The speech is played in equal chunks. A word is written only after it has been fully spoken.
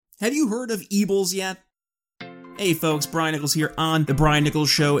Have you heard of Ebles yet? Hey folks, Brian Nichols here on The Brian Nichols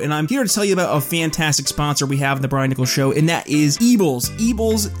Show, and I'm here to tell you about a fantastic sponsor we have in The Brian Nichols Show, and that is Ebles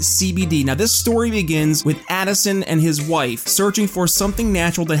CBD. Now this story begins with Addison and his wife searching for something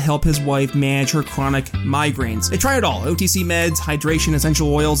natural to help his wife manage her chronic migraines. They tried it all, OTC meds, hydration,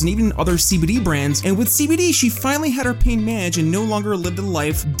 essential oils, and even other CBD brands, and with CBD she finally had her pain managed and no longer lived a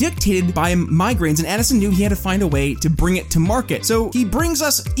life dictated by migraines, and Addison knew he had to find a way to bring it to market. So he brings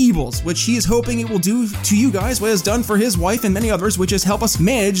us Ebles, which he is hoping it will do to you guys what has done for his wife and many others, which is help us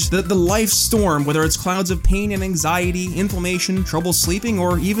manage the life storm, whether it's clouds of pain and anxiety, inflammation, trouble sleeping,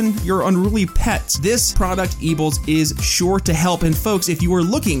 or even your unruly pets. This product, Ebles, is sure to help. And folks, if you are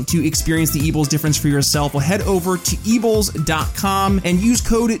looking to experience the Ebles difference for yourself, well, head over to Ebles.com and use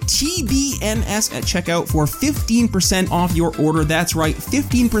code TBNS at checkout for 15% off your order. That's right,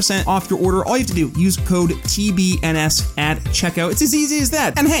 15% off your order. All you have to do, use code TBNS at checkout. It's as easy as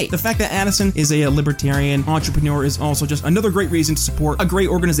that. And hey, the fact that Addison is a libertarian entrepreneur is also just another great reason to support a great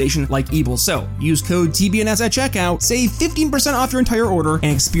organization like Ebles. So use code TBNS at checkout, save 15% off your entire order, and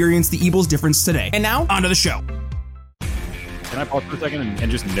experience the Ebles difference today. And now, onto the show. Can I pause for a second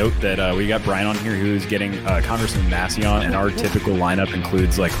and just note that we got Brian on here who's getting Congressman Massey on, and our typical lineup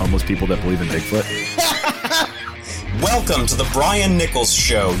includes like homeless people that believe in Bigfoot. Welcome to the Brian Nichols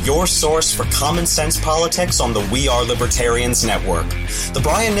Show, your source for common sense politics on the We Are Libertarians network. The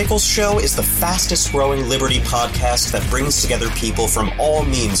Brian Nichols Show is the fastest growing liberty podcast that brings together people from all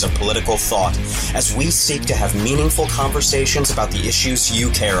means of political thought as we seek to have meaningful conversations about the issues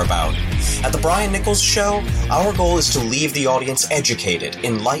you care about. At the Brian Nichols Show, our goal is to leave the audience educated,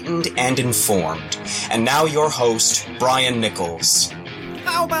 enlightened, and informed. And now your host, Brian Nichols.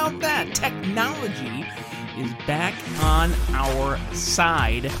 How about that? Technology is back on our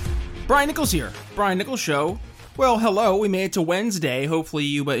side. Brian Nichols here. Brian Nichols Show. Well, hello. We made it to Wednesday. Hopefully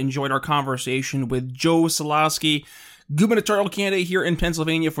you enjoyed our conversation with Joe Solosky, gubernatorial candidate here in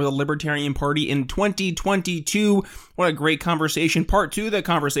Pennsylvania for the Libertarian Party in 2022. What a great conversation. Part 2 of the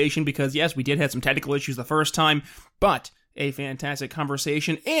conversation, because yes, we did have some technical issues the first time, but a fantastic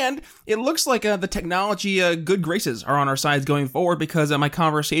conversation, and it looks like the technology good graces are on our sides going forward, because my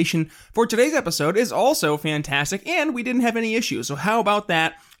conversation for today's episode is also fantastic, and we didn't have any issues. So how about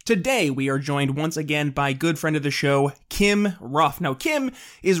that? Today, we are joined once again by good friend of the show, Kim Ruff. Now, Kim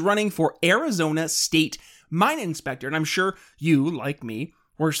is running for Arizona State Mine Inspector, and I'm sure you, like me,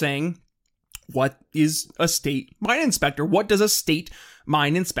 were saying, what is a state mine inspector? What does a state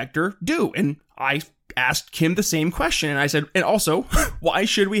mine inspector do? And I asked Kim the same question, and I said, and also, why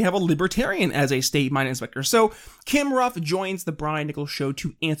should we have a libertarian as a state mine inspector? So Kim Ruff joins the Brian Nichols Show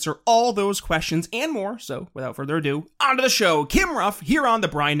to answer all those questions and more. So without further ado, onto the show. Kim Ruff here on the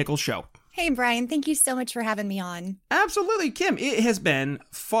Brian Nichols Show. Hey, Brian, thank you so much for having me on. Absolutely, Kim. It has been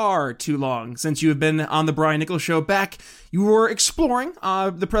far too long since you have been on the Brian Nichols Show. Back, you were exploring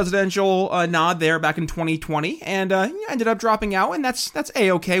the presidential nod there back in 2020, and you ended up dropping out, and that's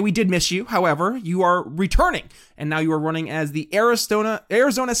A-okay. We did miss you. However, you are returning, and now you are running as the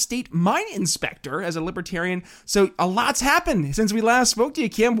Arizona State Mine Inspector as a libertarian. So a lot's happened since we last spoke to you,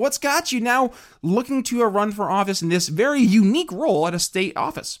 Kim. What's got you now looking to run for office in this very unique role at a state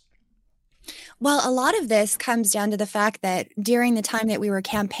office? Well, a lot of this comes down to the fact that during the time that we were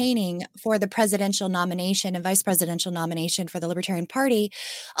campaigning for the presidential nomination and vice presidential nomination for the Libertarian Party,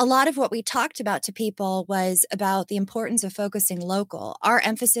 a lot of what we talked about to people was about the importance of focusing local. Our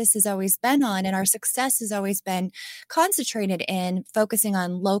emphasis has always been on, and our success has always been concentrated in focusing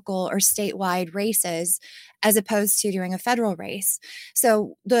on local or statewide races as opposed to doing a federal race.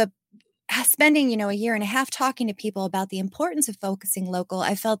 So spending, a year and a half talking to people about the importance of focusing local,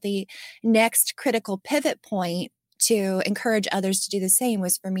 I felt the next critical pivot point to encourage others to do the same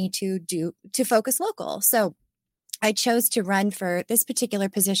was for me to focus local. So I chose to run for this particular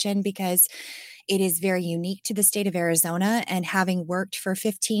position because it is very unique to the state of Arizona. And having worked for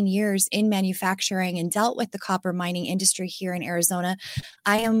 15 years in manufacturing and dealt with the copper mining industry here in Arizona,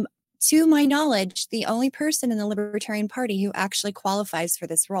 I am, to my knowledge, the only person in the Libertarian Party who actually qualifies for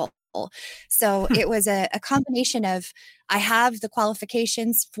this role. So it was a combination of, I have the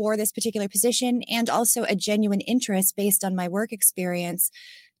qualifications for this particular position and also a genuine interest based on my work experience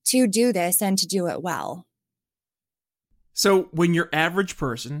to do this and to do it well. So when your average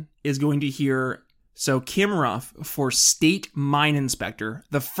person is going to hear, so Kim Ruff for state mine inspector,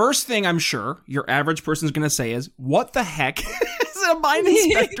 the first thing I'm sure your average person is going to say is, what the heck does a mine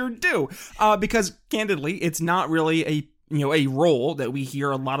inspector do? Because candidly, it's not really a role that we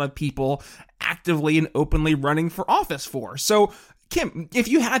hear a lot of people actively and openly running for office for. So Kim, if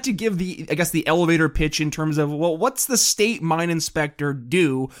you had to give the elevator pitch in terms of, well, what's the state mine inspector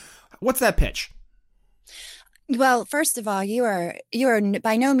do? What's that pitch? Well, first of all, you are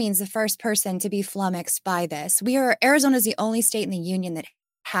by no means the first person to be flummoxed by this. Arizona is the only state in the union that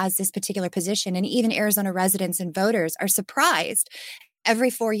has this particular position, and even Arizona residents and voters are surprised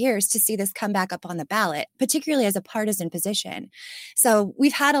every 4 years to see this come back up on the ballot, particularly as a partisan position. So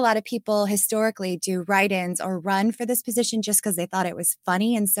we've had a lot of people historically do write-ins or run for this position just because they thought it was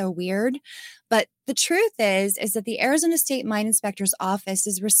funny and so weird. But the truth is that the Arizona State Mine Inspector's Office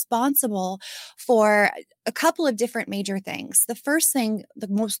is responsible for a couple of different major things. The first thing, the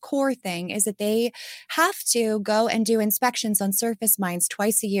most core thing, is that they have to go and do inspections on surface mines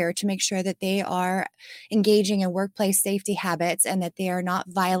twice a year to make sure that they are engaging in workplace safety habits and that they are not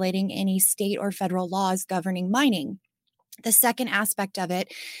violating any state or federal laws governing mining. The second aspect of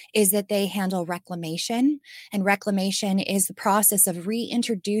it is that they handle reclamation, and reclamation is the process of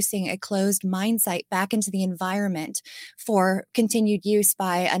reintroducing a closed mine site back into the environment for continued use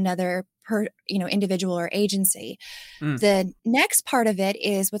by another individual or agency. The next part of it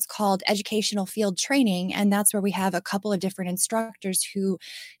is what's called educational field training, and that's where we have a couple of different instructors who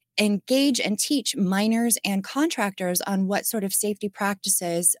engage and teach miners and contractors on what sort of safety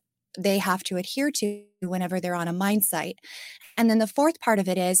practices they have to adhere to whenever they're on a mine site. And then the fourth part of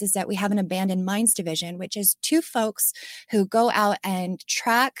it is that we have an abandoned mines division, which is two folks who go out and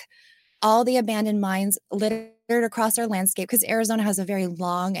track all the abandoned mines littered across our landscape, because Arizona has a very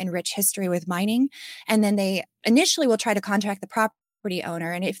long and rich history with mining. And then they initially will try to contact the property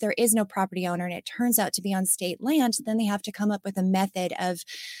owner. And if there is no property owner and it turns out to be on state land, then they have to come up with a method of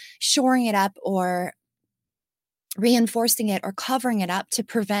shoring it up or reinforcing it or covering it up to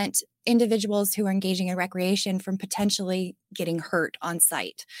prevent individuals who are engaging in recreation from potentially getting hurt on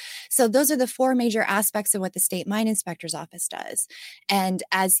site. So those are the four major aspects of what the State Mine Inspector's Office does. And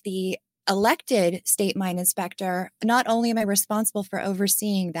as the elected state mine inspector, not only am I responsible for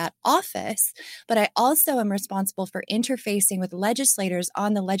overseeing that office, but I also am responsible for interfacing with legislators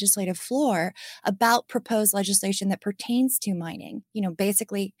on the legislative floor about proposed legislation that pertains to mining.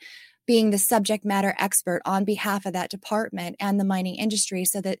 Basically being the subject matter expert on behalf of that department and the mining industry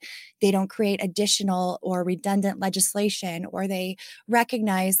so that they don't create additional or redundant legislation, or they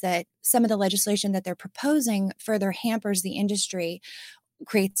recognize that some of the legislation that they're proposing further hampers the industry,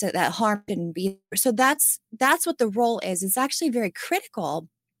 creates that harm shouldn't be. So that's what the role is. It's actually very critical.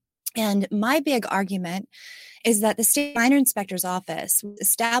 And my big argument is that the State Mine Inspector's Office was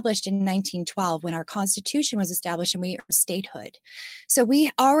established in 1912 when our Constitution was established and we earned statehood. So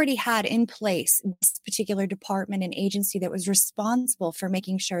we already had in place this particular department and agency that was responsible for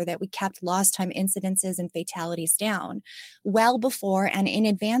making sure that we kept lost time incidences and fatalities down well before and in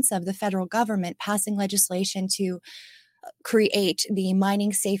advance of the federal government passing legislation to create the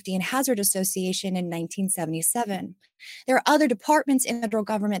Mining Safety and Hazard Association in 1977. There are other departments in the federal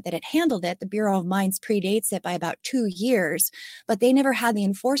government that had handled it. The Bureau of Mines predates it by about 2 years, but they never had the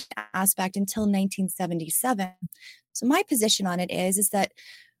enforcement aspect until 1977. So my position on it is that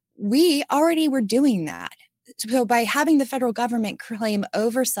we already were doing that. So by having the federal government claim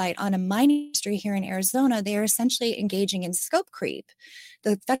oversight on a mining industry here in Arizona, they are essentially engaging in scope creep.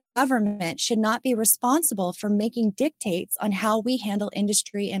 The federal government should not be responsible for making dictates on how we handle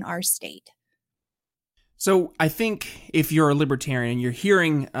industry in our state. So I think if you're a libertarian, you're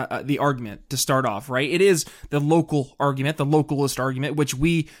hearing the argument to start off, right? It is the local argument, the localist argument, which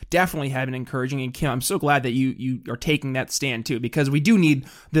we definitely have been encouraging. And Kim, I'm so glad that you are taking that stand too, because we do need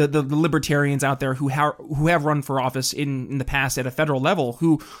the libertarians out there who have run for office in the past at a federal level,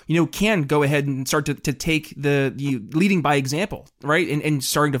 who can go ahead and start to take the leading by example, right? And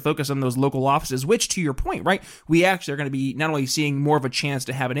starting to focus on those local offices, which, to your point, right, we actually are going to be not only seeing more of a chance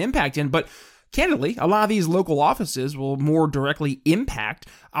to have an impact in, but candidly, a lot of these local offices will more directly impact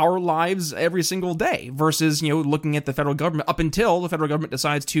our lives every single day versus, looking at the federal government up until the federal government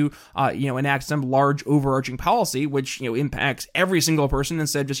decides to, enact some large overarching policy, which, impacts every single person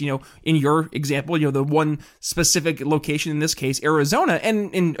instead of just, in your example, the one specific location, in this case, Arizona.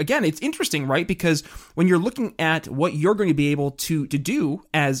 And again, it's interesting, right? Because when you're looking at what you're going to be able to do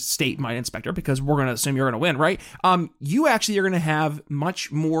as state mine inspector, because we're going to assume you're going to win, right? You actually are going to have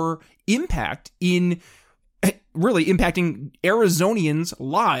much more impact in really impacting Arizonians'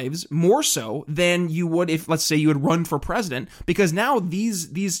 lives more so than you would if, let's say, you had run for president, because now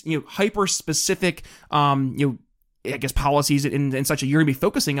these hyper specific I guess, policies and such that you're going to be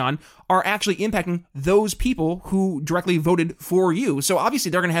focusing on are actually impacting those people who directly voted for you. So obviously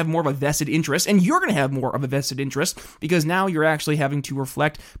they're going to have more of a vested interest, and you're going to have more of a vested interest because now you're actually having to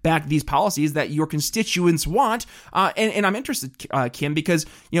reflect back these policies that your constituents want. And I'm interested, Kim, because,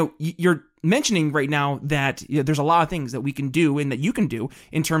 you're mentioning right now that there's a lot of things that we can do and that you can do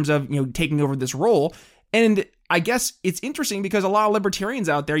in terms of, taking over this role. And I guess it's interesting because a lot of libertarians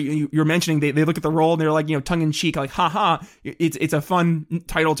out there, you're mentioning, they look at the role and they're like, tongue in cheek, like, haha, it's a fun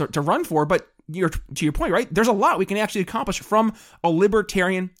title to run for. But to your point, right? There's a lot we can actually accomplish from a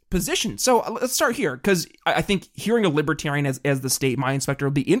libertarian position. So let's start here, because I think hearing a libertarian as the state mine inspector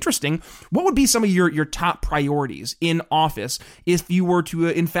would be interesting. What would be some of your top priorities in office if you were to,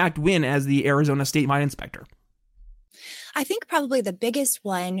 in fact, win as the Arizona state mine inspector? I think probably the biggest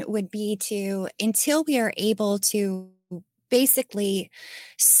one would be until we are able to basically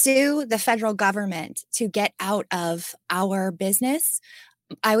sue the federal government to get out of our business,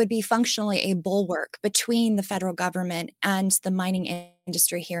 I would be functionally a bulwark between the federal government and the mining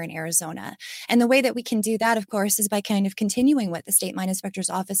industry here in Arizona. And the way that we can do that, of course, is by kind of continuing what the State Mine Inspector's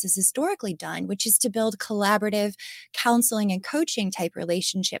Office has historically done, which is to build collaborative counseling and coaching type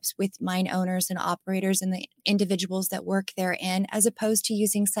relationships with mine owners and operators and the individuals that work therein, as opposed to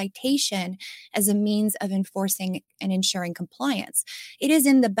using citation as a means of enforcing and ensuring compliance. It is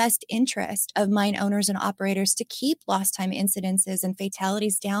in the best interest of mine owners and operators to keep lost time incidences and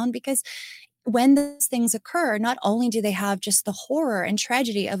fatalities down, because when those things occur, not only do they have just the horror and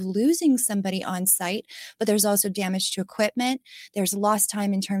tragedy of losing somebody on site, but there's also damage to equipment. There's lost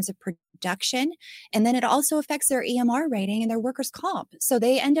time in terms of production. And then it also affects their EMR rating and their workers' comp. So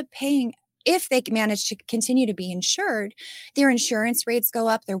they end up paying, if they manage to continue to be insured, their insurance rates go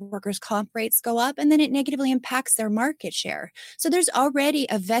up, their workers' comp rates go up, and then it negatively impacts their market share. So there's already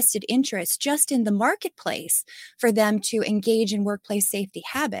a vested interest just in the marketplace for them to engage in workplace safety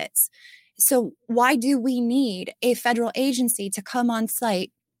habits. So why do we need a federal agency to come on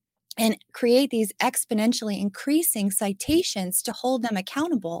site and create these exponentially increasing citations to hold them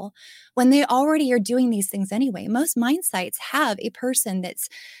accountable when they already are doing these things anyway? Most mine sites have a person that's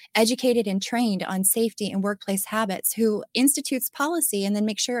educated and trained on safety and workplace habits who institutes policy and then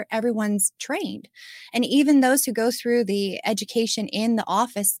make sure everyone's trained. And even those who go through the education in the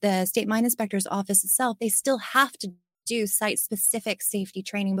office, the state mine inspector's office itself, they still have to do site-specific safety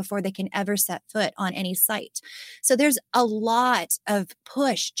training before they can ever set foot on any site. So there's a lot of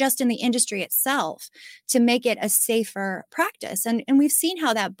push just in the industry itself to make it a safer practice. And we've seen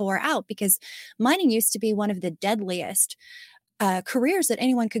how that bore out, because mining used to be one of the deadliest careers that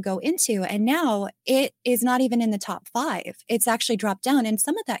anyone could go into. And now it is not even in the top 5. It's actually dropped down. And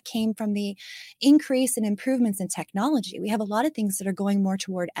some of that came from the increase in improvements in technology. We have a lot of things that are going more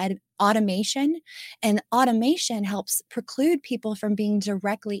toward automation, and automation helps preclude people from being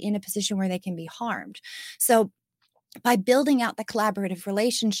directly in a position where they can be harmed. So by building out the collaborative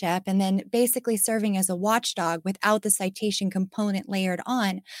relationship and then basically serving as a watchdog without the citation component layered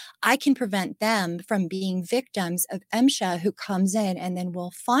on, I can prevent them from being victims of MSHA, who comes in and then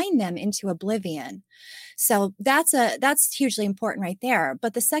will fine them into oblivion. So that's hugely important right there.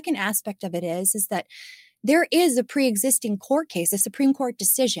 But the second aspect of it is that there is a pre-existing court case, a Supreme Court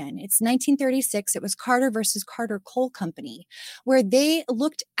decision. It's 1936. It was Carter versus Carter Coal Company, where they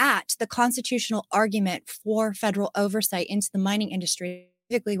looked at the constitutional argument for federal oversight into the mining industry,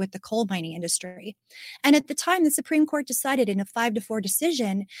 specifically with the coal mining industry. And at the time, the Supreme Court decided in a 5-4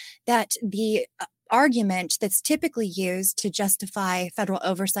 decision that the argument that's typically used to justify federal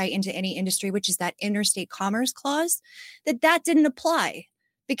oversight into any industry, which is that interstate commerce clause, that didn't apply,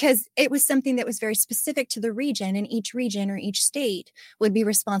 because it was something that was very specific to the region, and each region or each state would be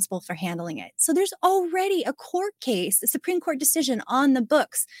responsible for handling it. So there's already a court case, a Supreme Court decision on the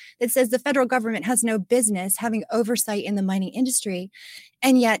books that says the federal government has no business having oversight in the mining industry.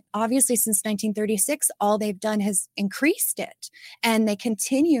 And yet, obviously, since 1936, all they've done has increased it. And they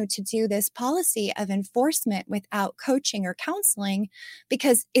continue to do this policy of enforcement without coaching or counseling,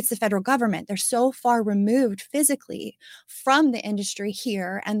 because it's the federal government. They're so far removed physically from the industry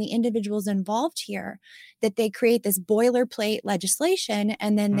here and the individuals involved here that they create this boilerplate legislation,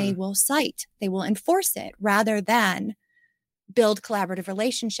 and then they will enforce it rather than build collaborative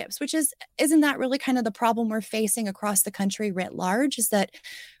relationships, isn't that really kind of the problem we're facing across the country writ large, is that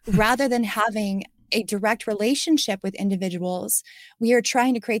rather than having a direct relationship with individuals, we are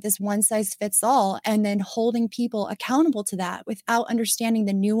trying to create this one size fits all and then holding people accountable to that without understanding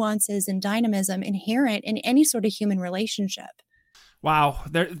the nuances and dynamism inherent in any sort of human relationship. Wow,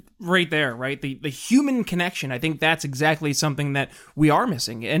 they're right there, right? The human connection. I think that's exactly something that we are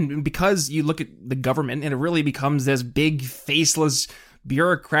missing. And because you look at the government and it really becomes this big faceless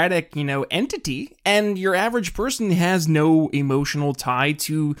bureaucratic, entity, and your average person has no emotional tie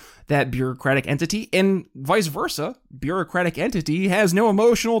to that bureaucratic entity, and vice versa, bureaucratic entity has no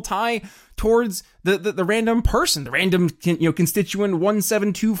emotional tie towards the random person, the random constituent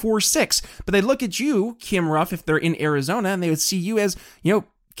 17246. But they look at you, Kim Ruff, if they're in Arizona, and they would see you as,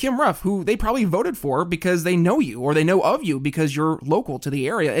 Kim Ruff, who they probably voted for because they know you, or they know of you because you're local to the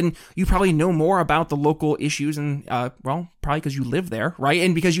area, and you probably know more about the local issues, and probably because you live there, right?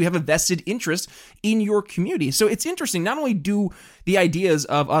 And because you have a vested interest in your community. So it's interesting. Not only do the ideas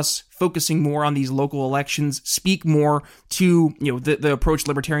of us focusing more on these local elections speak more to the approach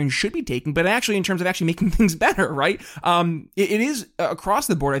libertarians should be taking, but actually in terms of actually making things better, right? It is across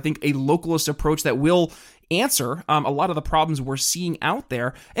the board, I think, a localist approach that will answer a lot of the problems we're seeing out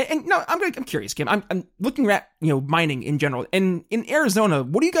there. And no, I'm curious, Kim. I'm looking at mining in general, and in Arizona,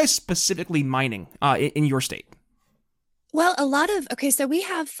 what are you guys specifically mining in your state? Well, so we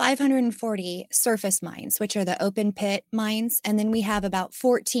have 540 surface mines, which are the open pit mines, and then we have about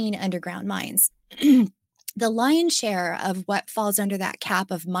 14 underground mines. The lion's share of what falls under that cap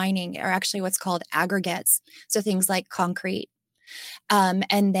of mining are actually what's called aggregates. So things like concrete,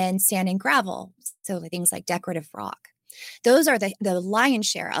 and then sand and gravel. So things like decorative rock. Those are the lion's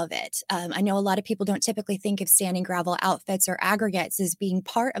share of it. I know a lot of people don't typically think of sand and gravel outfits or aggregates as being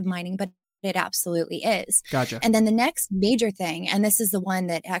part of mining, but it absolutely is. Gotcha. And then the next major thing, and this is the one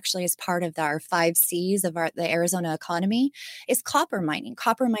that actually is part of our 5 C's of the Arizona economy, is copper mining.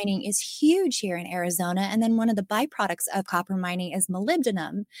 Copper mining is huge here in Arizona. And then one of the byproducts of copper mining is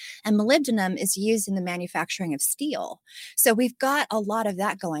molybdenum. And molybdenum is used in the manufacturing of steel. So we've got a lot of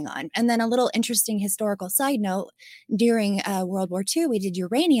that going on. And then a little interesting historical side note, during World War II, we did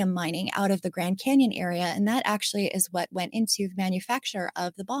uranium mining out of the Grand Canyon area. And that actually is what went into the manufacture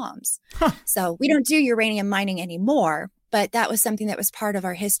of the bombs. Huh. So we don't do uranium mining anymore, but that was something that was part of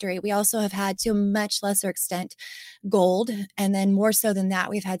our history. We also have had, to a much lesser extent, gold. And then more so than that,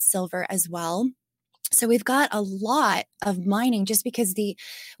 we've had silver as well. So we've got a lot of mining just because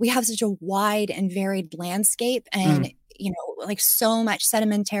we have such a wide and varied landscape, and like so much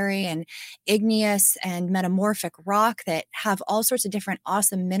sedimentary and igneous and metamorphic rock that have all sorts of different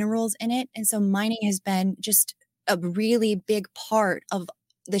awesome minerals in it. And so mining has been just a really big part of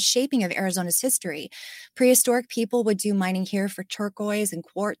the shaping of Arizona's history. Prehistoric people would do mining here for turquoise and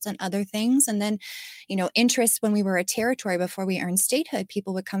quartz and other things. And then, interest when we were a territory before we earned statehood,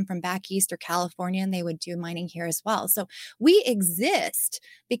 people would come from back east or California and they would do mining here as well. So we exist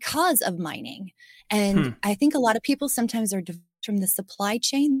because of mining. And I think a lot of people sometimes are from the supply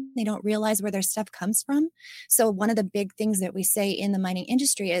chain. They don't realize where their stuff comes from. So one of the big things that we say in the mining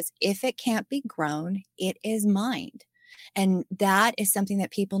industry is, if it can't be grown, it is mined. And that is something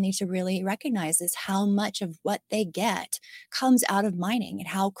that people need to really recognize, is how much of what they get comes out of mining and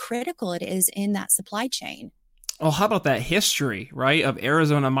how critical it is in that supply chain. Oh, how about that history, right, of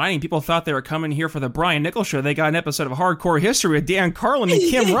Arizona mining? People thought they were coming here for the Brian Nichols Show. They got an episode of Hardcore History with Dan Carlin and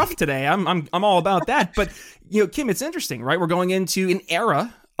Kim Ruff today. I'm all about that. But, Kim, it's interesting, right? We're going into an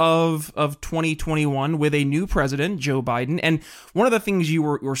era of 2021 with a new president, Joe Biden. And one of the things you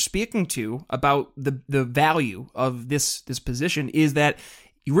were speaking to about the value of this position is that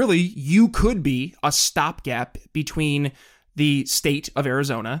really you could be a stopgap between the state of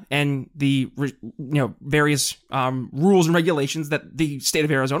Arizona and the various rules and regulations that the state of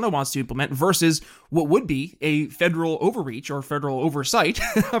Arizona wants to implement versus what would be a federal overreach or federal oversight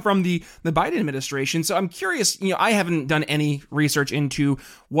from the Biden administration. So I'm curious, I haven't done any research into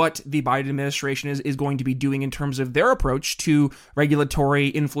what the Biden administration is going to be doing in terms of their approach to regulatory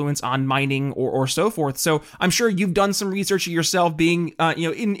influence on mining or so forth. So I'm sure you've done some research yourself, being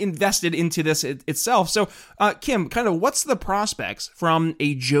invested into this itself. So Kim, kind of what's the prospects from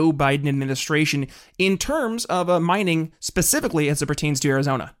a Joe Biden administration in terms of mining specifically as it pertains to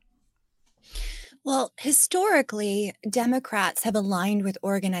Arizona? Well, historically, Democrats have aligned with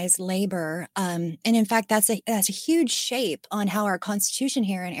organized labor. And in fact, that's a huge shape on how our Constitution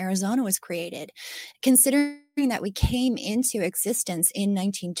here in Arizona was created, considering that we came into existence in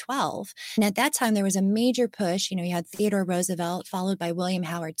 1912. And at that time, there was a major push. You had Theodore Roosevelt, followed by William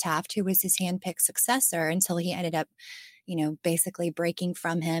Howard Taft, who was his handpicked successor until he ended up basically breaking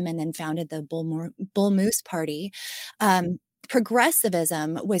from him and then founded the Bull Moose Party.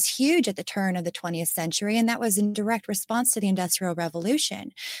 progressivism was huge at the turn of the 20th century, and that was in direct response to the Industrial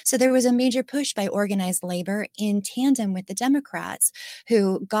Revolution. So there was a major push by organized labor in tandem with the Democrats,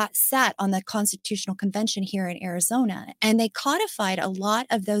 who got set on the Constitutional Convention here in Arizona, and they codified a lot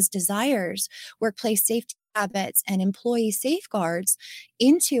of those desires, workplace safety habits and employee safeguards,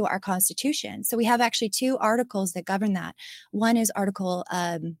 into our Constitution. So we have actually two articles that govern that. One is Article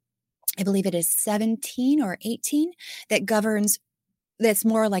I believe it is 17 or 18 that governs, that's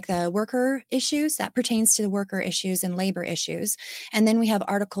more like the worker issues, that pertains to the worker issues and labor issues. And then we have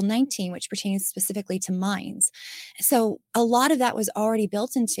Article 19, which pertains specifically to mines. So a lot of that was already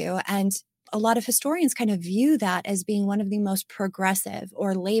built into, and a lot of historians kind of view that as being one of the most progressive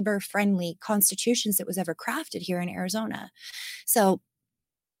or labor-friendly constitutions that was ever crafted here in Arizona. So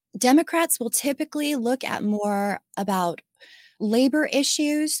Democrats will typically look at more about labor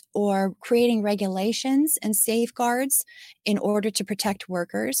issues or creating regulations and safeguards in order to protect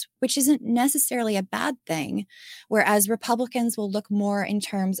workers, which isn't necessarily a bad thing. Whereas Republicans will look more in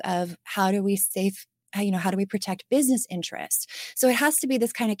terms of how do we protect business interests? So it has to be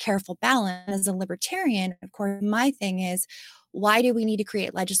this kind of careful balance. As a libertarian, of course, my thing is, why do we need to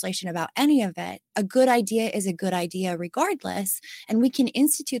create legislation about any of it? A good idea is a good idea regardless, and we can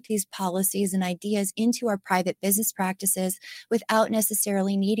institute these policies and ideas into our private business practices without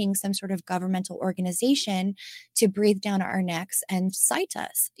necessarily needing some sort of governmental organization to breathe down our necks and cite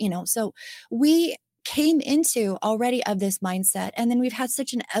us. So we came into already of this mindset, and then we've had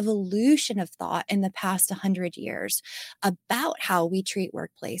such an evolution of thought in the past 100 years about how we treat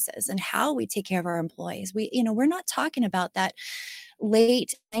workplaces and how we take care of our employees. We're not talking about that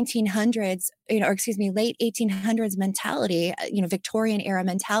late 1900s, late 1800s mentality, Victorian era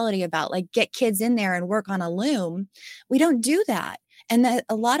mentality about like get kids in there and work on a loom. We don't do that. And that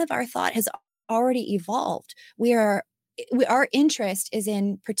a lot of our thought has already evolved. Our interest is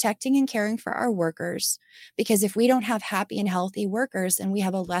in protecting and caring for our workers, because if we don't have happy and healthy workers, then we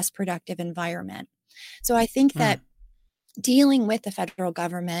have a less productive environment. So I think that dealing with the federal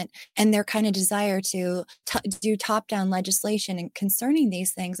government and their kind of desire to do top-down legislation and concerning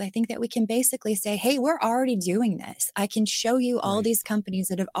these things, I think that we can basically say, hey, we're already doing this. I can show you all these companies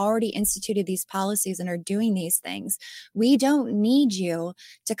that have already instituted these policies and are doing these things. We don't need you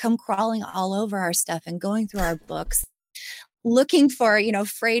to come crawling all over our stuff and going through our books looking for,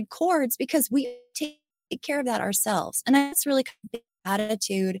 frayed cords, because we take care of that ourselves. And that's really the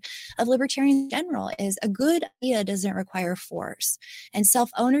attitude of libertarians in general, is a good idea doesn't require force. And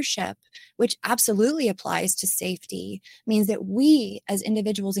self-ownership, which absolutely applies to safety, means that we as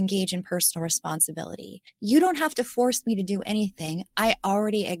individuals engage in personal responsibility. You don't have to force me to do anything. I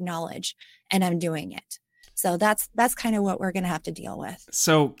already acknowledge and I'm doing it. So that's kind of what we're going to have to deal with.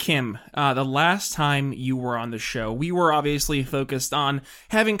 So, Kim, the last time you were on the show, we were obviously focused on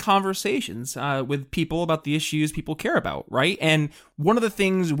having conversations with people about the issues people care about, right? And one of the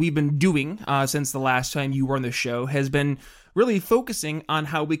things we've been doing since the last time you were on the show has been really focusing on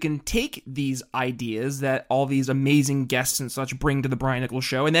how we can take these ideas that all these amazing guests and such bring to the Brian Nichols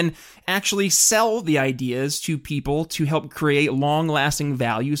Show and then actually sell the ideas to people to help create long-lasting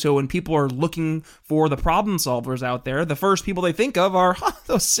value. So when people are looking for the problem solvers out there, the first people they think of are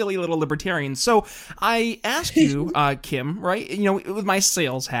those silly little libertarians. So I asked you, Kim, right, with my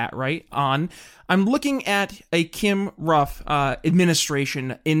sales hat, right, on, I'm looking at a Kim Ruff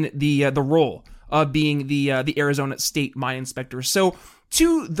administration in the role of being the Arizona State Mine Inspector. So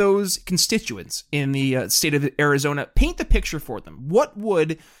to those constituents in the state of Arizona, paint the picture for them. What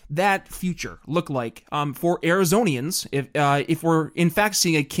would that future look like for Arizonians if we're in fact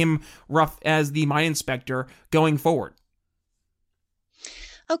seeing a Kim Ruff as the mine inspector going forward?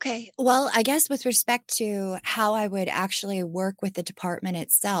 Okay. Well, I guess with respect to how I would actually work with the department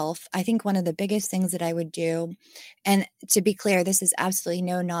itself, I think one of the biggest things that I would do, and to be clear, this is absolutely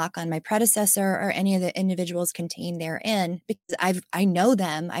no knock on my predecessor or any of the individuals contained therein, because I know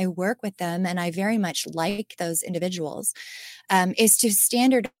them, I work with them, and I very much like those individuals, is to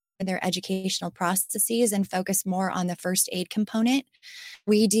standardize their educational processes and focus more on the first aid component.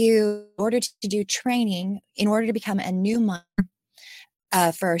 In order to do training, in order to become a new miner,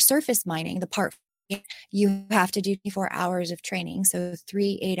 for surface mining, the part you have to do 24 hours of training. So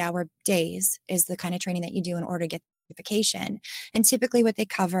 3 8-hour days is the kind of training that you do in order to get certification. And typically what they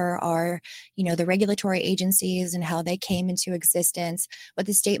cover are, the regulatory agencies and how they came into existence, what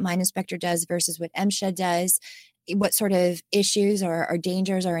the state mine inspector does versus what MSHA does, what sort of issues or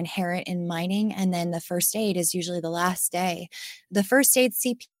dangers are inherent in mining. And then the first aid is usually the last day. The first aid,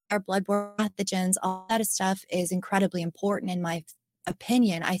 CPR, bloodborne pathogens, all that stuff is incredibly important in my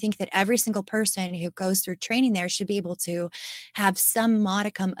opinion, I think that every single person who goes through training there should be able to have some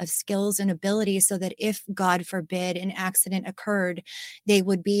modicum of skills and abilities so that if, God forbid, an accident occurred, they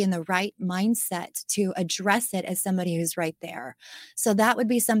would be in the right mindset to address it as somebody who's right there. So that would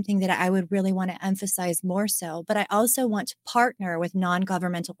be something that I would really want to emphasize more so. But I also want to partner with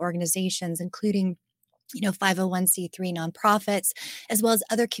non-governmental organizations, including 501c3 nonprofits, as well as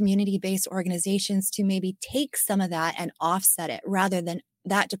other community-based organizations to maybe take some of that and offset it rather than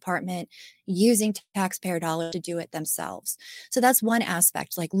that department using taxpayer dollars to do it themselves. So that's one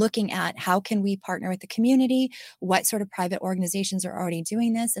aspect, like looking at how can we partner with the community, what sort of private organizations are already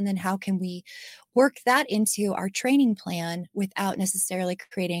doing this, and then how can we work that into our training plan without necessarily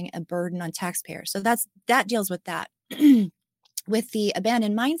creating a burden on taxpayers. So that deals with that. With the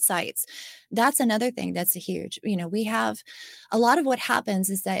abandoned mine sites, that's another thing that's a huge, we have a lot of what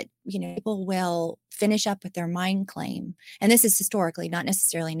happens is that, people will finish up with their mine claim. And this is historically, not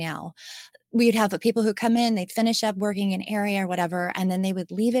necessarily now. We'd have people who come in, they'd finish up working an area or whatever, and then they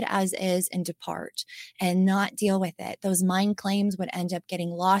would leave it as is and depart and not deal with it. Those mine claims would end up getting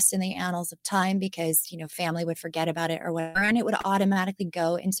lost in the annals of time because, family would forget about it or whatever, and it would automatically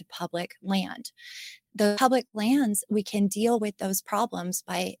go into public land. The public lands, we can deal with those problems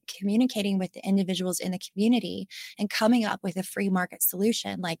by communicating with the individuals in the community and coming up with a free market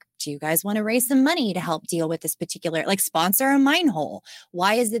solution. Like, do you guys want to raise some money to help deal with this particular, like sponsor a mine hole?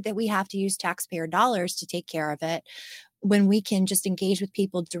 Why is it that we have to use taxpayer dollars to take care of it when we can just engage with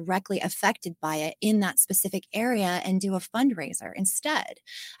people directly affected by it in that specific area and do a fundraiser instead?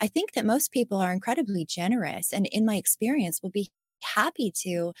 I think that most people are incredibly generous and in my experience will be happy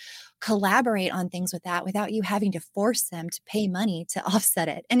to collaborate on things with that without you having to force them to pay money to offset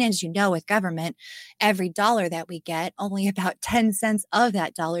it. And as you know, with government, every dollar that we get, only about 10 cents of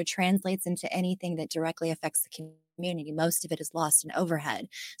that dollar translates into anything that directly affects the community. Most of it is lost in overhead.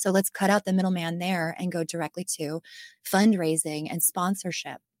 So let's cut out the middleman there and go directly to fundraising and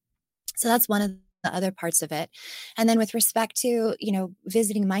sponsorship. So that's one of the other parts of it. And then with respect to,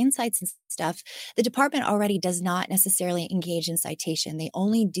 visiting mine sites and stuff, the department already does not necessarily engage in citation. They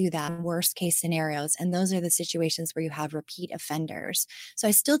only do that in worst case scenarios. And those are the situations where you have repeat offenders. So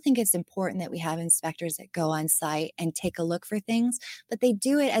I still think it's important that we have inspectors that go on site and take a look for things, but they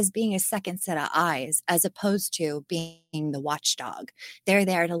do it as being a second set of eyes, as opposed to being the watchdog. They're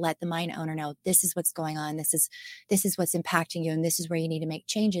there to let the mine owner know this is what's going on. This is what's impacting you. And this is where you need to make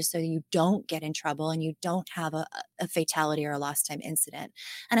changes so you don't get in trouble and you don't have a fatality or a lost time incident.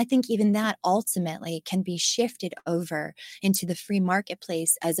 And I think even that ultimately can be shifted over into the free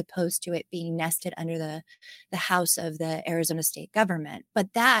marketplace as opposed to it being nested under the house of the Arizona state government.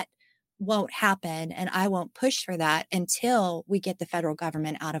 But that won't happen. And I won't push for that until we get the federal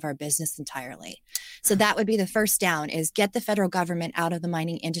government out of our business entirely. So that would be the first down, is get the federal government out of the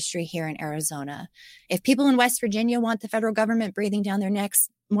mining industry here in Arizona. If people in West Virginia want the federal government breathing down their necks,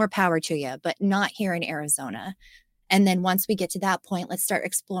 more power to you, but not here in Arizona. And then once we get to that point, let's start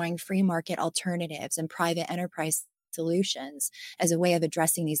exploring free market alternatives and private enterprise solutions as a way of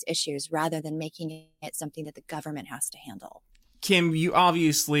addressing these issues rather than making it something that the government has to handle. Kim, you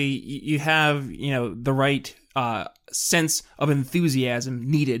obviously you have the right sense of enthusiasm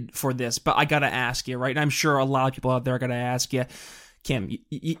needed for this, but I gotta ask you, right? And I'm sure a lot of people out there are gonna ask you, Kim,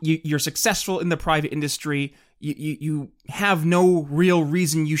 you're successful in the private industry. You have no real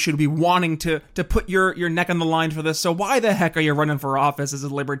reason you should be wanting to put your neck on the line for this. So why the heck are you running for office as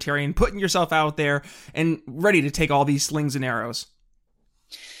a libertarian, putting yourself out there and ready to take all these slings and arrows?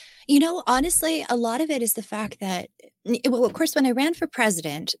 Honestly, a lot of it is the fact that, well, of course, when I ran for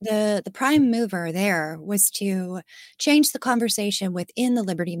president, the prime mover there was to change the conversation within the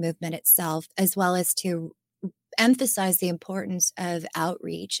liberty movement itself, as well as to emphasize the importance of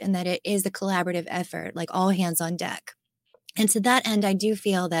outreach and that it is a collaborative effort, like all hands on deck. And to that end, I do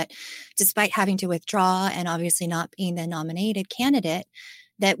feel that despite having to withdraw and obviously not being the nominated candidate,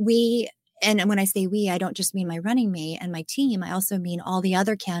 that we, and when I say we, I don't just mean my running mate and my team, I also mean all the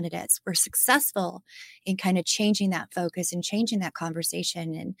other candidates were successful in kind of changing that focus and changing that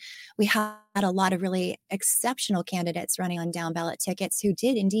conversation. And we had a lot of really exceptional candidates running on down ballot tickets who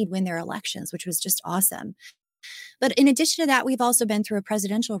did indeed win their elections, which was just awesome. But in addition to that, we've also been through a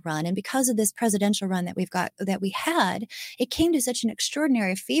presidential run. And because of this presidential run that we had, it came to such an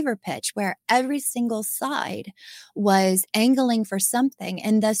extraordinary fever pitch where every single side was angling for something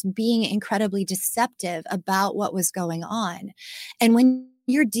and thus being incredibly deceptive about what was going on. And when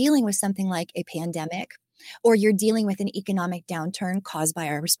you're dealing with something like a pandemic, or you're dealing with an economic downturn caused by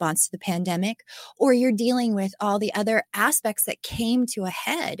our response to the pandemic, or you're dealing with all the other aspects that came to a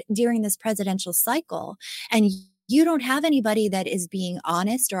head during this presidential cycle, and you don't have anybody that is being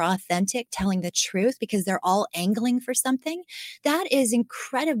honest or authentic, telling the truth, because they're all angling for something. That is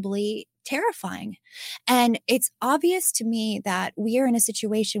incredibly terrifying. And it's obvious to me that we are in a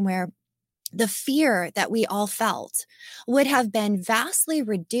situation where the fear that we all felt would have been vastly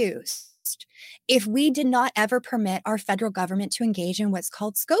reduced if we did not ever permit our federal government to engage in what's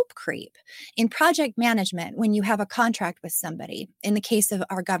called scope creep. In project management, when you have a contract with somebody, in the case of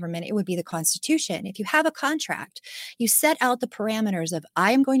our government, it would be the Constitution. If you have a contract, you set out the parameters of,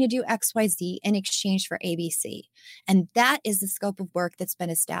 I am going to do XYZ in exchange for ABC. And that is the scope of work that's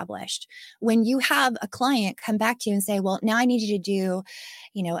been established. When you have a client come back to you and say, well, now I need you to do,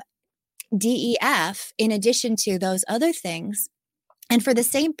 DEF in addition to those other things, and for the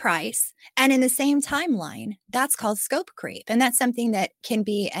same price and in the same timeline, that's called scope creep. And that's something that can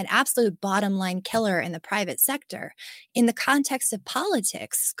be an absolute bottom line killer in the private sector. In the context of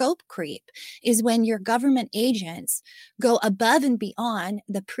politics, scope creep is when your government agents go above and beyond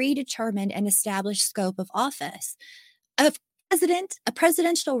the predetermined and established scope of office. A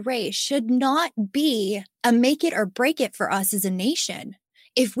presidential race should not be a make it or break it for us as a nation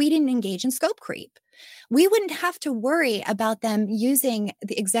if we didn't engage in scope creep. We wouldn't have to worry about them using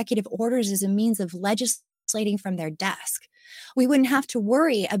the executive orders as a means of legislating from their desk. We wouldn't have to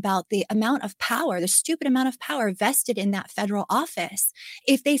worry about the amount of power, the stupid amount of power vested in that federal office,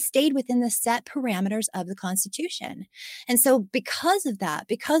 if they stayed within the set parameters of the Constitution. And so because of that,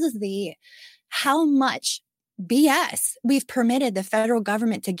 because of how much BS we've permitted the federal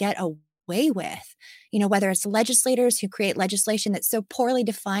government to get away with, whether it's legislators who create legislation that's so poorly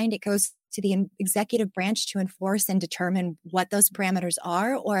defined, it goes to the executive branch to enforce and determine what those parameters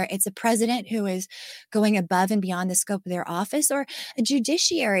are, or it's a president who is going above and beyond the scope of their office, or a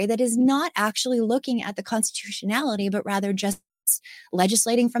judiciary that is not actually looking at the constitutionality, but rather just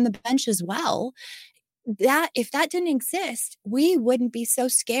legislating from the bench as well. That if that didn't exist, we wouldn't be so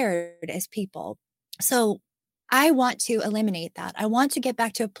scared as people. So I want to eliminate that. I want to get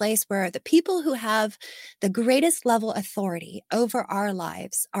back to a place where the people who have the greatest level of authority over our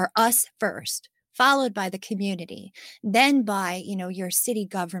lives are us first, followed by the community, then by, your city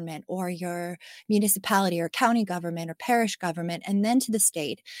government or your municipality or county government or parish government, and then to the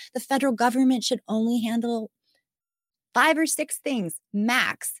state. The federal government should only handle 5 or 6 things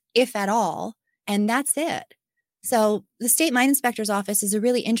max, if at all, and that's it. So the state mine inspector's office is a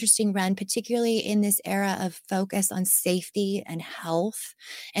really interesting run, particularly in this era of focus on safety and health,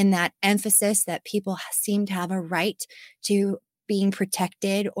 and that emphasis that people seem to have a right to being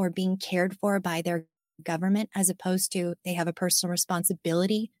protected or being cared for by their government, as opposed to they have a personal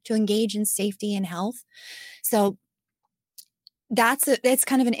responsibility to engage in safety and health. So it's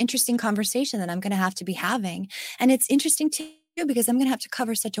kind of an interesting conversation that I'm going to have to be having. And it's interesting too, because I'm going to have to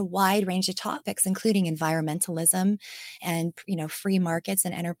cover such a wide range of topics, including environmentalism and, free markets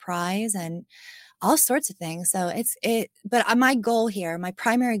and enterprise and all sorts of things. So but my goal here, my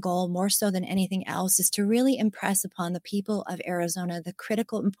primary goal, more so than anything else, is to really impress upon the people of Arizona the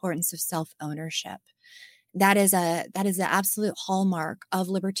critical importance of self-ownership. That is the absolute hallmark of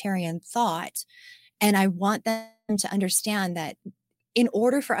libertarian thought. And I want them to understand that in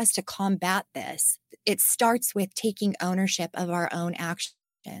order for us to combat this, it starts with taking ownership of our own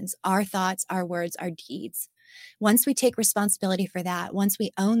actions, our thoughts, our words, our deeds. Once we take responsibility for that, once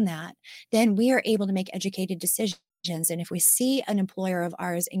we own that, then we are able to make educated decisions. And if we see an employer of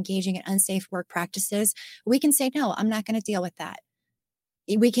ours engaging in unsafe work practices, we can say, no, I'm not going to deal with that.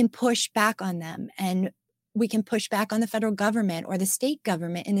 We can push back on them, and we can push back on the federal government or the state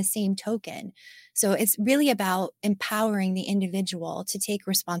government in the same token. So it's really about empowering the individual to take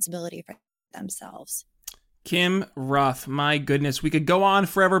responsibility for themselves. Kim Ruff, my goodness, we could go on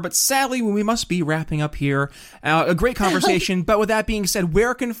forever, but sadly, we must be wrapping up here. A great conversation, but with that being said,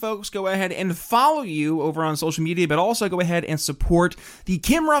 where can folks go ahead and follow you over on social media, but also go ahead and support the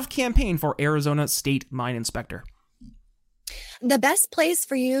Kim Ruff campaign for Arizona State Mine Inspector? The best place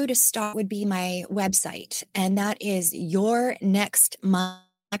for you to start would be my website, and that is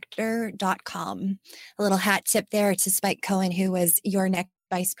yournextminer.com. A little hat tip there to Spike Cohen, who was your next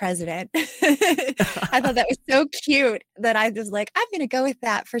vice president. I thought that was so cute that I was like, I'm going to go with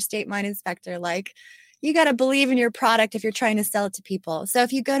that for state mine inspector. Like, you got to believe in your product if you're trying to sell it to people. So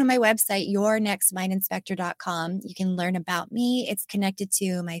if you go to my website, yournextmineinspector.com, you can learn about me. It's connected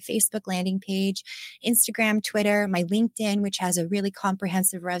to my Facebook landing page, Instagram, Twitter, my LinkedIn, which has a really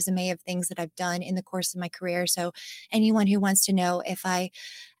comprehensive resume of things that I've done in the course of my career. So anyone who wants to know if I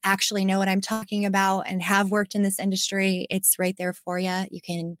actually know what I'm talking about and have worked in this industry, it's right there for you. You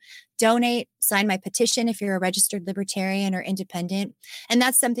can donate, sign my petition if you're a registered libertarian or independent. And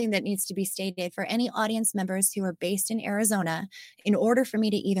that's something that needs to be stated for any audience members who are based in Arizona. In order for me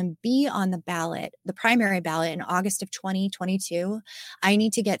to even be on the ballot, the primary ballot in August of 2022, I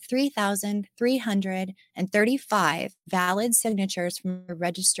need to get 3,335 valid signatures from a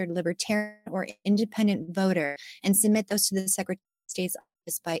registered libertarian or independent voter and submit those to the Secretary of State's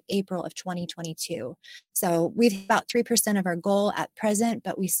office by April of 2022. So we've about 3% of our goal at present,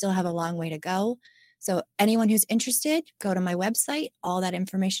 but we still have a long way to go. So anyone who's interested, go to my website. All that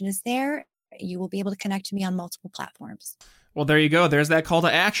information is there. You will be able to connect to me on multiple platforms. Well, there you go. There's that call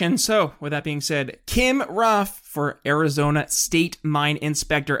to action. So, with that being said, Kim Ruff for Arizona State Mine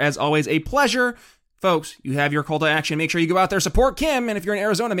Inspector. As always, a pleasure. Folks, you have your call to action. Make sure you go out there, support Kim. And if you're in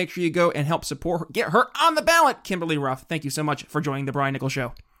Arizona, make sure you go and help support her, get her on the ballot. Kimberly Ruff, thank you so much for joining the Brian Nichols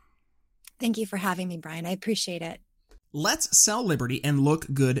Show. Thank you for having me, Brian. I appreciate it. Let's sell liberty and look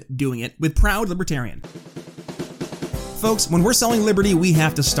good doing it with Proud Libertarian. Folks, when we're selling liberty, we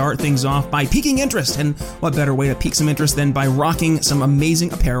have to start things off by piquing interest. And what better way to pique some interest than by rocking some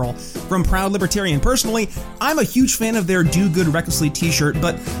amazing apparel from Proud Libertarian. Personally, I'm a huge fan of their Do Good Recklessly t-shirt,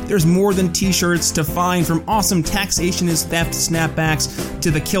 but there's more than t-shirts to find, from awesome taxation is theft snapbacks to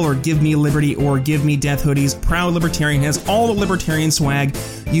the killer Give Me Liberty or Give Me Death hoodies. Proud Libertarian has all the libertarian swag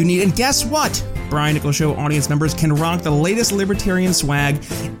you need. And guess what? Brian Nichols Show audience members can rock the latest libertarian swag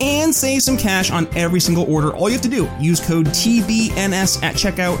and save some cash on every single order. All you have to do, use code TBNS at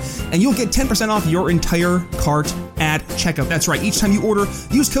checkout, and you'll get 10% off your entire cart at checkout. That's right. Each time you order,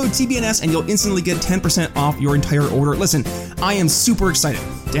 use code TBNS, and you'll instantly get 10% off your entire order. Listen, I am super excited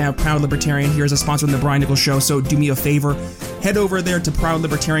to have Proud Libertarian here as a sponsor of the Brian Nichols Show, so do me a favor. Head over there to Proud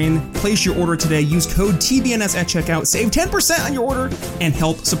Libertarian, place your order today, use code TBNS at checkout, save 10% on your order, and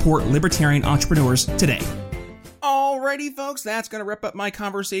help support libertarian entrepreneurs today. Alrighty, folks, that's going to wrap up my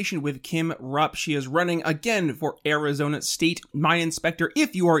conversation with Kim Rupp. She is running again for Arizona State Mine Inspector.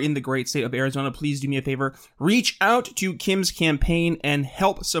 If you are in the great state of Arizona, please do me a favor. Reach out to Kim's campaign and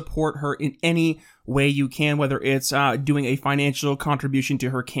help support her in any way you can, whether it's doing a financial contribution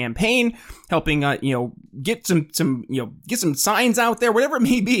to her campaign, helping get some signs out there, whatever it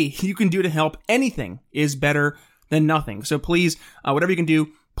may be you can do to help. Anything is better than nothing. So please, whatever you can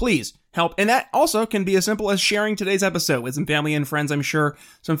do, please help. And that also can be as simple as sharing today's episode with some family and friends. I'm sure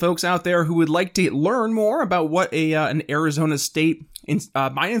some folks out there who would like to learn more about what an Arizona State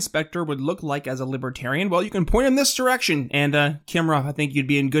mine inspector would look like as a libertarian. Well, you can point in this direction. And Kim Ruff, I think you'd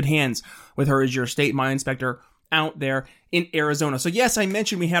be in good hands with her as your state mine inspector out there in Arizona. So yes, I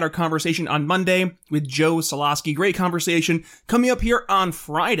mentioned we had our conversation on Monday with Joe Solosky. Great conversation coming up here on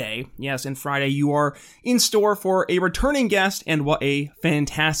Friday. Yes, and Friday you are in store for a returning guest, and what a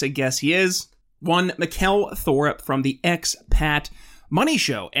fantastic guest he is. One Mikkel Thorup from the Expat Money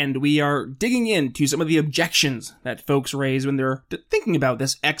Show, and we are digging into some of the objections that folks raise when they're thinking about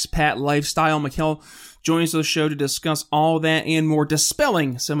this expat lifestyle. Mikkel joins the show to discuss all that and more,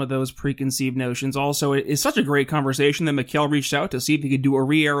 dispelling some of those preconceived notions. Also, it is such a great conversation that Mikkel reached out to see if he could do a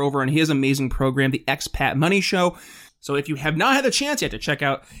re-air over on his amazing program, the Expat Money Show. So if you have not had the chance yet to check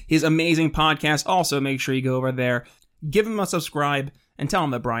out his amazing podcast, also make sure you go over there, give him a subscribe, and tell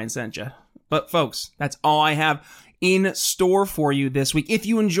him that Brian sent you. But folks, that's all I have in store for you this week. If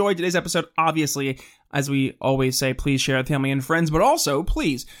you enjoyed today's episode, obviously, as we always say, please share with family and friends, but also,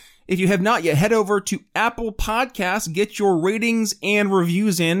 please, if you have not yet, head over to Apple Podcasts, get your ratings and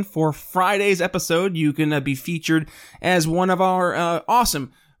reviews in for Friday's episode. You can be featured as one of our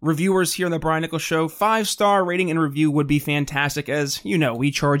awesome reviewers here on the Brian Nichols Show. 5-star rating and review would be fantastic. As you know,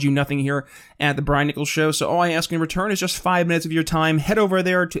 we charge you nothing here at the Brian Nichols Show, so all I ask in return is just 5 minutes of your time. Head over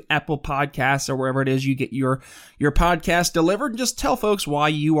there to Apple Podcasts or wherever it is you get your podcast delivered, and just tell folks why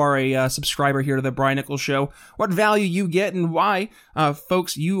you are a subscriber here to the Brian Nichols Show, what value you get, and why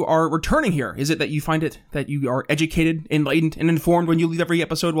folks you are returning here. Is it that you find it that you are educated, enlightened, and informed when you leave every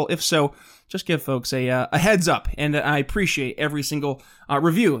episode? Well, if so, just give folks a heads up, and I appreciate every single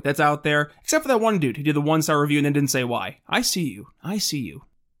review that's out there, except for that one dude who did the 1-star review and then didn't say why. I see you.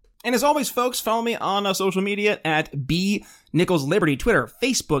 And as always, folks, follow me on social media at B.NicholsLiberty, Twitter,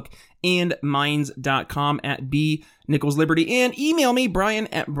 Facebook, and Minds.com at B.NicholsLiberty, and email me, Brian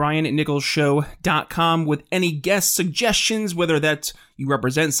at BrianNicholsShow.com, with any guest suggestions, whether that's you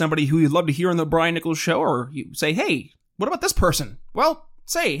represent somebody who you'd love to hear on the Brian Nichols Show, or you say, hey, what about this person? Well,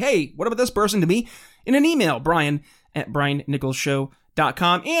 say, hey, what about this person to me in an email, Brian at BrianNicholsShow.com.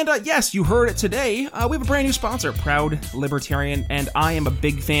 briannicholsshow.com. And yes, you heard it today. We have a brand new sponsor, Proud Libertarian, and I am a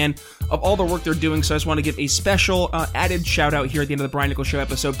big fan of all the work they're doing, so I just want to give a special added shout out here at the end of the Brian Nichols Show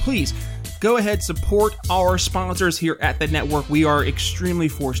episode. Please go ahead, support our sponsors here at the network. We are extremely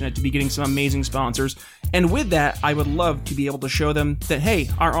fortunate to be getting some amazing sponsors. And with that, I would love to be able to show them that, hey,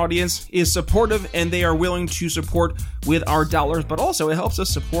 our audience is supportive and they are willing to support with our dollars, but also it helps us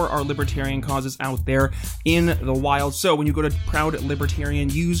support our libertarian causes out there in the wild. So when you go to Proud Libertarian,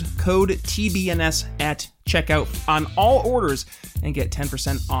 use code TBNS at checkout on all orders and get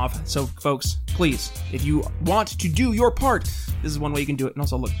 10% off. So folks, please, if you want to do your part, this is one way you can do it and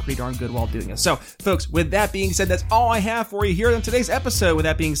also look pretty darn good while doing it. So folks, with that being said, that's all I have for you here on today's episode. With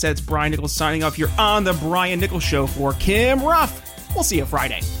that being said, it's Brian Nichols signing off here on the Brian Nichols Show for Kim Ruff. We'll see you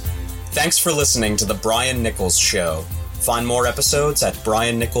Friday. Thanks for listening to the Brian Nichols Show. Find more episodes at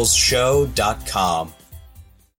briannicholsshow.com.